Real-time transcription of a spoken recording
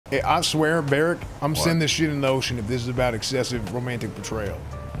I swear, Beric, I'm sending this shit in the ocean if this is about excessive romantic betrayal.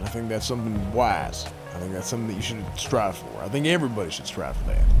 And I think that's something wise. I think that's something that you should strive for. I think everybody should strive for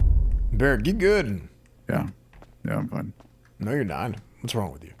that. Beric, get good. Yeah. Yeah, I'm fine. No, you're not. What's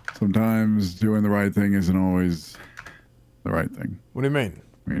wrong with you? Sometimes doing the right thing isn't always the right thing. What do you mean?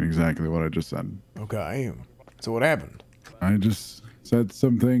 I mean exactly what I just said. Okay. So what happened? I just said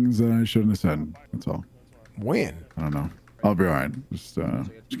some things that I shouldn't have said. That's all. When? I don't know. I'll be all right. Just gonna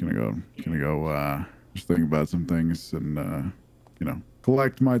go just think about some things and you know,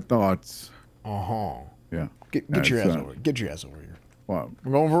 collect my thoughts. Yeah. Get your ass over. Get your ass over here. What?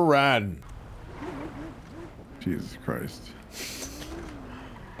 We're going for a ride. Jesus Christ.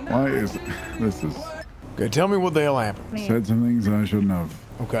 Why is this is Okay, tell me what the hell happened. said some things I shouldn't have.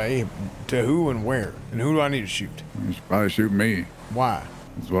 Okay, to who and where? And who do I need to shoot? You should probably shoot me. Why?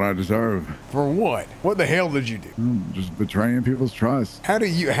 That's what I deserve. For what? What the hell did you do? Just betraying people's trust.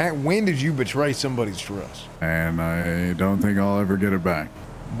 When did you betray somebody's trust? And I don't think I'll ever get it back.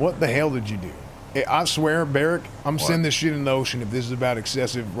 What the hell did you do? I swear, Beric, I'm sending this shit in the ocean if this is about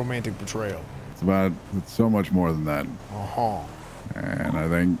excessive romantic betrayal. It's so much more than that. And I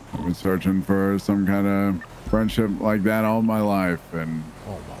think I've been searching for some kind of friendship like that all my life, and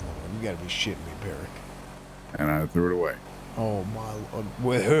oh my lord, you gotta be shitting me, Beric. And I threw it away. Oh my lord,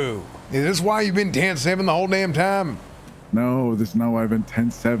 with who? Is this why you've been 10-7 the whole damn time? No, this is not why I've been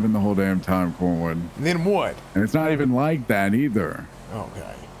 10-7 the whole damn time, Cornwood. And then what? And it's not even like that either.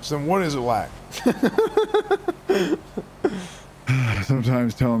 Okay, so then what is it like?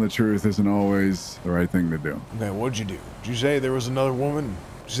 Sometimes telling the truth isn't always the right thing to do. Okay, what'd you do? Did you say there was another woman?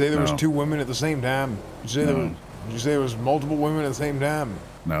 Did you say there was 2 women at the same time? Did you say there was multiple women at the same time?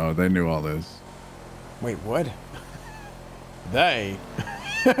 No, they knew all this. Wait, what? They?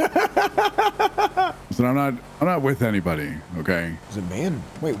 So I'm not with anybody, okay? Is it man?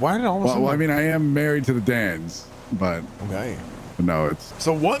 Wait, why did all of a sudden? Well, I mean, I am married to the Dans, but okay. But no, it's.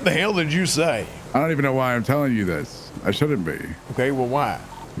 So what the hell did you say? I don't even know why I'm telling you this. I shouldn't be. Okay, well, why?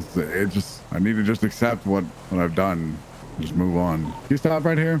 I need to just accept what I've done. Just move on. Can you stop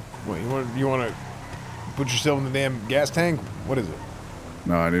right here? What, you want to put yourself in the damn gas tank? What is it?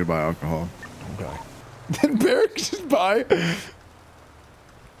 No, I need to buy alcohol. Okay. Then Beric just buy. That's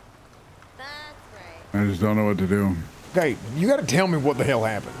right. I just don't know what to do. Okay, you got to tell me what the hell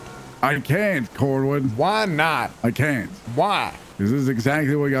happened. I can't, Cornwood. Why not? I can't. Why? Because this is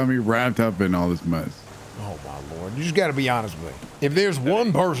exactly what got me wrapped up in all this mess. Oh my lord, you just got to be honest with me. If there's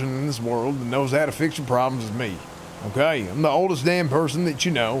one person in this world that knows how to fix your problems, it's me. Okay, I'm the oldest damn person that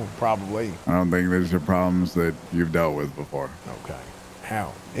you know, probably. I don't think these are problems that you've dealt with before. Okay,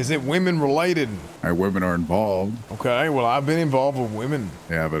 how? Is it women related? Women are involved. Okay, well, I've been involved with women.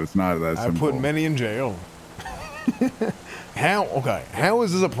 Yeah, but it's not that simple. I put many in jail. How? Okay, how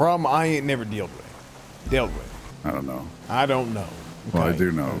is this a problem I ain't never dealt with? I don't know. I don't know. Okay. Well, I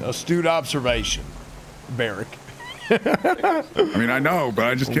do know. Astute observation, Beric. I mean, I know, but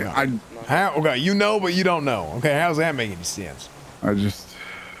I just can't. How? Okay, you know, but you don't know. Okay, how's that make any sense? I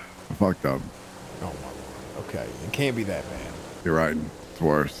fucked up. Oh my lord. Okay, it can't be that bad. You're right. It's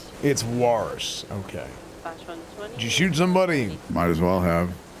worse. It's worse. Okay. Did you shoot somebody? Might as well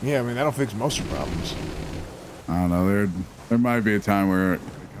have. Yeah, I mean that'll fix most of your problems. I don't know. There might be a time where it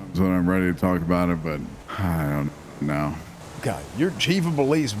comes when I'm ready to talk about it, but I don't know. God, you're chief of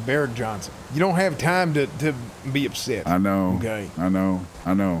police, Beric Johnson. You don't have time to be upset. I know. Okay. I know.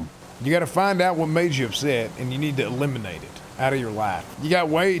 You got to find out what made you upset, and you need to eliminate it out of your life. You got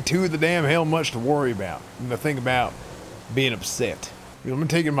way too the damn hell much to worry about and to think about being upset. Let me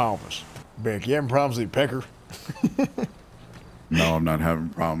take you to my office. Beric, you having problems with your pecker? No, I'm not having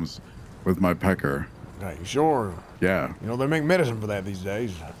problems with my pecker. Okay, sure. Yeah. You know, they make medicine for that these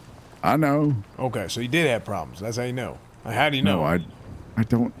days. I know. Okay, so you did have problems. That's how you know. How do you know? No, I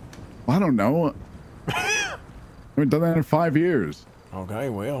don't know. I haven't done that in 5 years. Okay,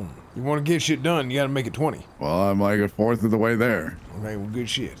 well, you want to get shit done, you got to make it 20. Well, I'm like a fourth of the way there. Okay, well, good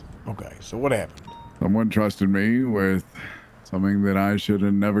shit. Okay, so what happened? Someone trusted me with something that I should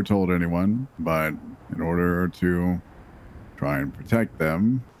have never told anyone, but in order to try and protect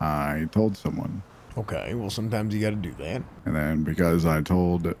them, I told someone. Okay, well, sometimes you got to do that. And then because I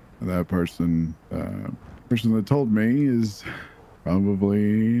told that person, person that told me is probably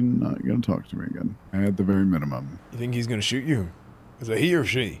not going to talk to me again, at the very minimum. You think he's going to shoot you? Is it he or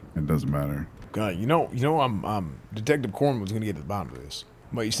she? It doesn't matter. God, you know, I'm Detective Cornwood's going to get to the bottom of this.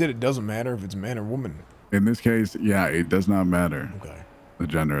 But you said it doesn't matter if it's a man or woman. In this case, yeah, it does not matter. Okay. The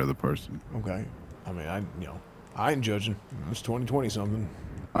gender of the person. Okay. I mean, I ain't judging. It's 2020 something.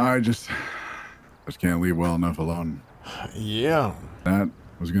 I just can't leave well enough alone. Yeah. That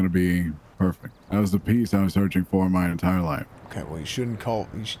was going to be perfect. That was the peace I was searching for my entire life. Okay, well, you shouldn't call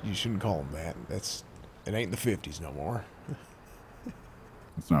him that. It ain't the 50s no more.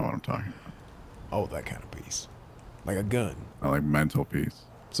 That's not what I'm talking about. Oh, that kind of peace. Like a gun. I like mental peace.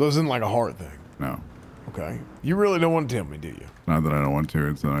 So it isn't like a heart thing? No. Okay. You really don't want to tell me, do you? Not that I don't want to,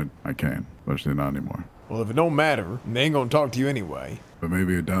 it's that I can't. Especially not anymore. Well, if it don't matter, they ain't gonna talk to you anyway. But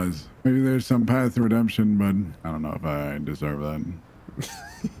maybe it does. Maybe there's some path to redemption, but I don't know if I deserve that.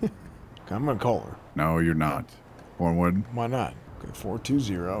 I'm gonna call her. No, you're not. Cornwood. Why not? Okay,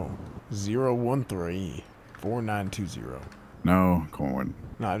 420-013-4920. No, Cornwood.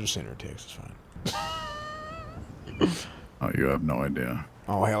 No, I just sent her a text. It's fine. Oh, you have no idea.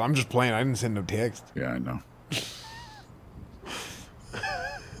 Oh, hell, I'm just playing. I didn't send no text. Yeah, I know.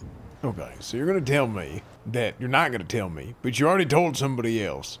 Okay, so you're going to tell me that you're not going to tell me, but you already told somebody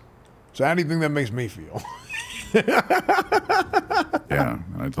else. So how do you think that makes me feel? Yeah,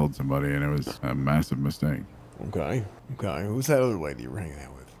 I told somebody and it was a massive mistake. Okay. Who's that other lady you were hanging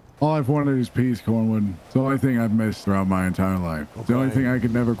out with? All I've wanted is peace, Cornwood. It's the only thing I've missed throughout my entire life. It's the only thing I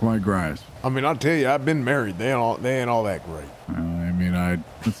could never quite grasp. I mean, I'll tell you, I've been married. They ain't all that great.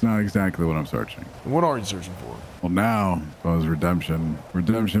 It's not exactly what I'm searching. What are you searching for? Well, now, it was redemption.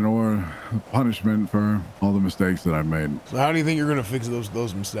 Redemption or punishment for all the mistakes that I've made. So how do you think you're going to fix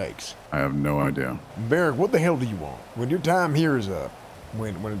those mistakes? I have no idea. Beric, what the hell do you want? When your time here is up,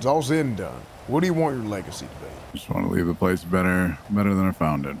 when it's all said and done, what do you want your legacy to be? Just want to leave the place better than I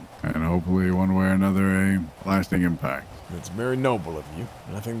found it. And hopefully, one way or another, a lasting impact. It's very noble of you,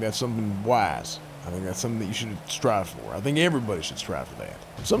 and I think that's something wise. I think that's something that you should strive for. I think everybody should strive for that.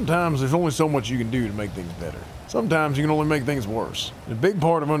 Sometimes there's only so much you can do to make things better. Sometimes you can only make things worse. And a big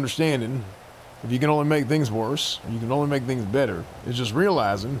part of understanding if you can only make things worse, or you can only make things better, is just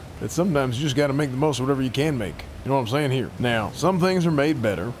realizing that sometimes you just got to make the most of whatever you can make. You know what I'm saying here? Now, some things are made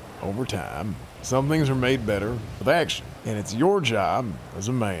better over time. Some things are made better with action. And it's your job as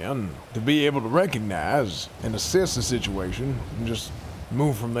a man to be able to recognize and assess the situation and just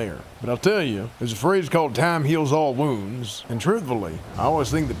move from there. But I'll tell you, there's a phrase called time heals all wounds. And truthfully, I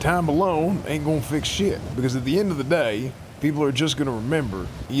always think that time alone ain't gonna fix shit. Because at the end of the day, people are just gonna remember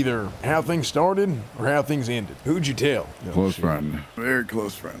either how things started or how things ended. Who'd you tell? Close friend. Very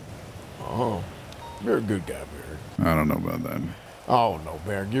close friend. Oh, you're a good guy, Beric. I don't know about that. Oh, no,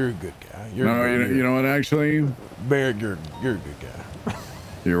 Beric, you're a good guy. You know what, actually? Beric, you're a good guy.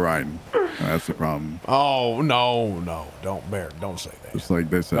 You're right. That's the problem. Oh, no, don't, Beric, don't say that. Just like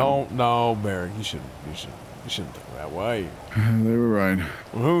they said. No, Beric, you shouldn't think that way. They were right.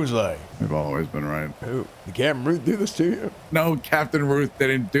 Well, who's they? They've always been right. Who? Did Captain Ruth do this to you? No, Captain Ruth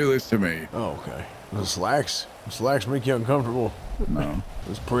didn't do this to me. Oh, okay. The slacks make you uncomfortable? No. It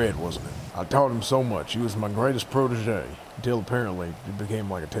was Pred, wasn't it? I taught him so much. He was my greatest protege. Until apparently he became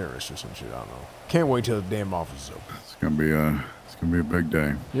like a terrorist or some shit, I don't know. Can't wait till the damn office is open. It's gonna be a big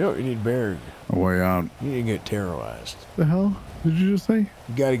day. You know what you need, Beric? A way out. You need to get terrorized. The hell did you just say?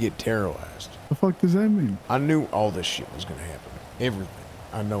 You gotta get terrorized. The fuck does that mean? I knew all this shit was gonna happen. Everything.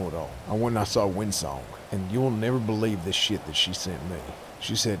 I know it all. I went and I saw Windsong, and you'll never believe this shit that she sent me.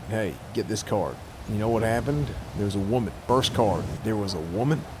 She said, hey, get this card. You know what happened? There was a woman. First card, there was a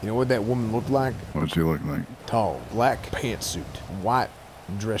woman. You know what that woman looked like? What'd she look like? Tall, black pantsuit, white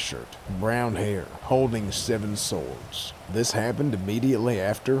dress shirt, brown hair, holding 7 swords. This happened immediately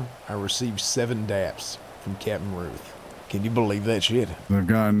after I received 7 daps from Captain Ruth. Can you believe that shit? I've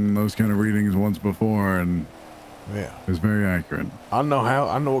gotten those kind of readings once before, and yeah, it's very accurate. I don't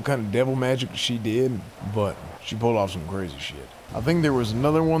know what kind of devil magic she did, but she pulled off some crazy shit. I think there was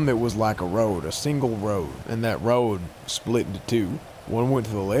another one that was like a single road, and that road split into 2. One went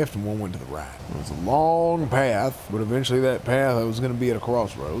to the left and one went to the right. It was a long path, but eventually that path I was going to be at a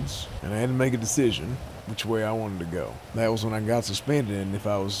crossroads, and I had to make a decision which way I wanted to go. That was when I got suspended, and if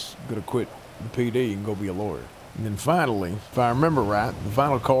I was going to quit the PD and go be a lawyer. And then finally, if I remember right, the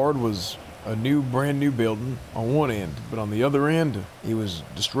final card was a brand new building on one end, but on the other end, it was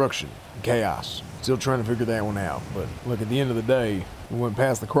destruction, chaos. Still trying to figure that one out, but look, at the end of the day, we went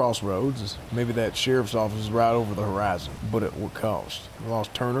past the crossroads. Maybe that sheriff's office is right over the horizon, but at what cost? We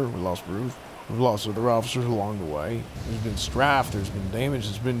lost Turner, we lost Ruth, we've lost other officers along the way. There's been strife, there's been damage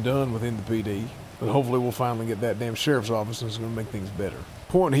that's been done within the PD, but hopefully we'll finally get that damn sheriff's office and it's gonna make things better.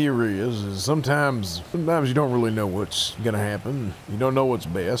 Point here is sometimes you don't really know what's gonna happen. You don't know what's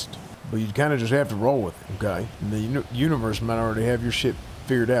best, but you kind of just have to roll with it, okay? The universe might already have your shit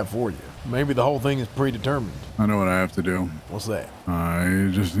figure it out for you. Maybe the whole thing is predetermined. I know what I have to do. What's that? I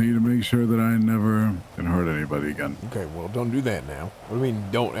just need to make sure that I never can hurt anybody again. Okay, well, don't do that now. What do you mean,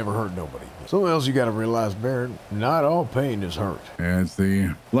 don't ever hurt nobody? Something else you gotta realize, Beric, not all pain is hurt. Yeah, it's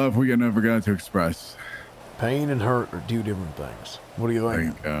the love we never got to express. Pain and hurt are two different things. What do you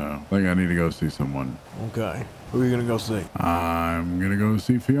think? I think I need to go see someone. Okay. Who are you gonna go see? I'm gonna go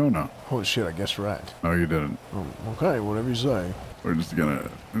see Fiona. Holy shit, I guess right. No, you didn't. Oh, okay, whatever you say. We're just gonna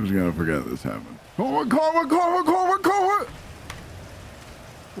forget this happened. Cornwood!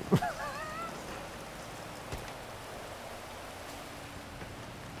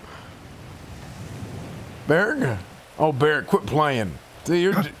 Beric? Oh, Beric, quit playing. See,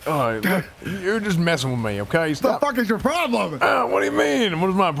 you're just messing with me, okay? Stop. The fuck is your problem? What do you mean? What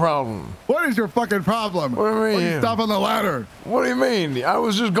is my problem? What is your fucking problem? What do you mean? Why you stop on the ladder? What do you mean? I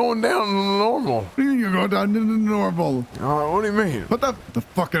was just going down to the normal. What do you mean you go down to the normal? What do you mean? Put the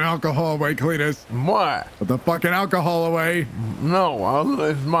fucking alcohol away, Cletus. Why? Put the fucking alcohol away. No,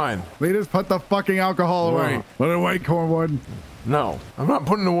 it's mine. Cletus, put the fucking alcohol away. No. Put it away, Cornwood. No, I'm not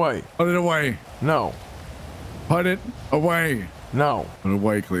putting it away. Put it away. No. Put it away. No. Put it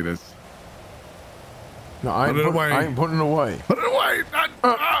away, Cletus. No, I ain't putting it away. Put it away.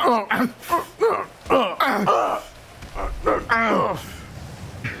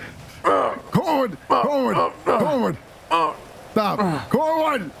 Cornwood. Stop.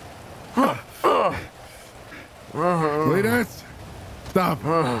 Cornwood. Cletus. Stop.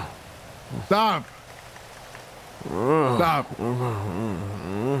 Stop. Stop.